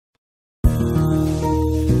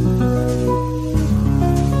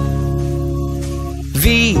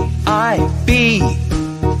V-I-B-G-Y-O-R,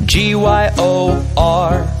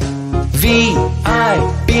 V-I-B-G-Y-O-R.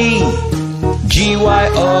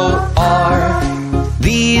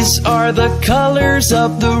 These are the colors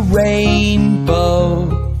of the rainbow.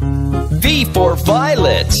 V for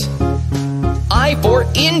violet, I for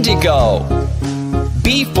indigo,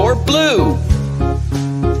 B for blue,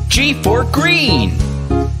 G for green,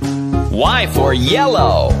 Y for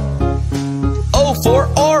yellow, O for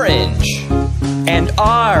orange, and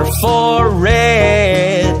R for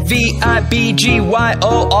red.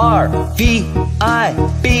 V-I-B-G-Y-O-R,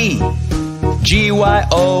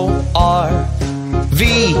 V-I-B-G-Y-O-R,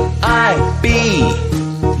 V-I-B-G-Y-O-R.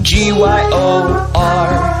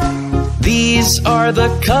 These are the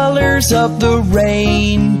colors of the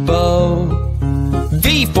rainbow.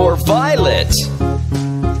 V for violet,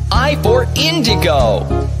 I for indigo,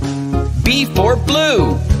 B for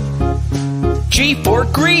blue, G for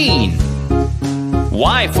green,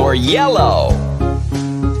 Y for yellow,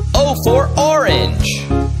 O for orange,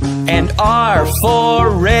 and R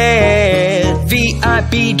for red.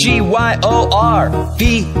 V-I-B-G-Y-O-R,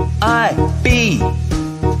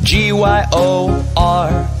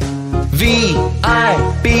 V-I-B-G-Y-O-R, V-I-B-G-Y-O-R.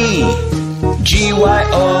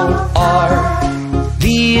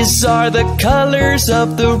 These are the colors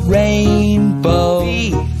of the rainbow.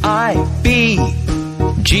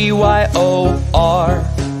 V-I-B-G-Y-O-R,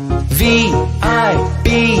 V-I-B-G-Y-O-R.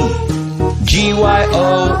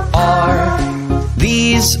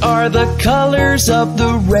 These are the colors of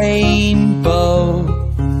the rainbow.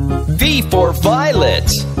 V for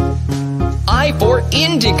violet, I for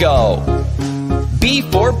indigo, B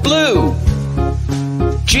for blue,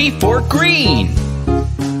 G for green,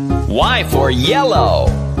 Y for yellow,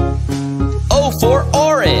 O for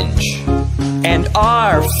orange, and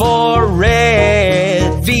R for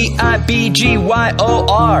red.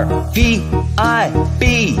 V-I-B-G-Y-O-R, V-I-B-G-Y-O-R,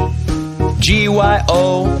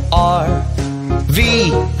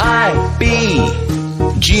 V-I-B-G-Y-O-R.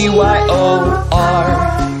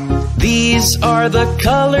 These are the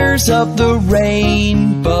colors of the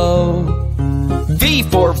rainbow. V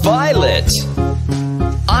for violet,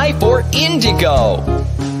 I for indigo,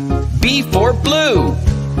 B for blue,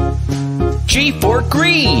 G for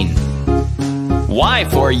green, Y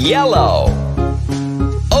for yellow,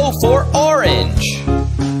 O for orange,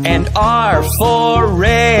 and R for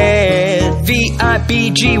red.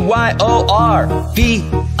 V-I-B-G-Y-O-R,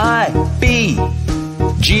 V-I-B-G-Y-O-R,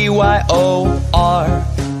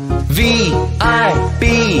 V-I-B-G-Y-O-R.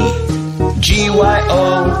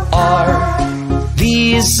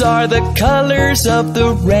 These are the colors of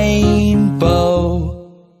the rainbow.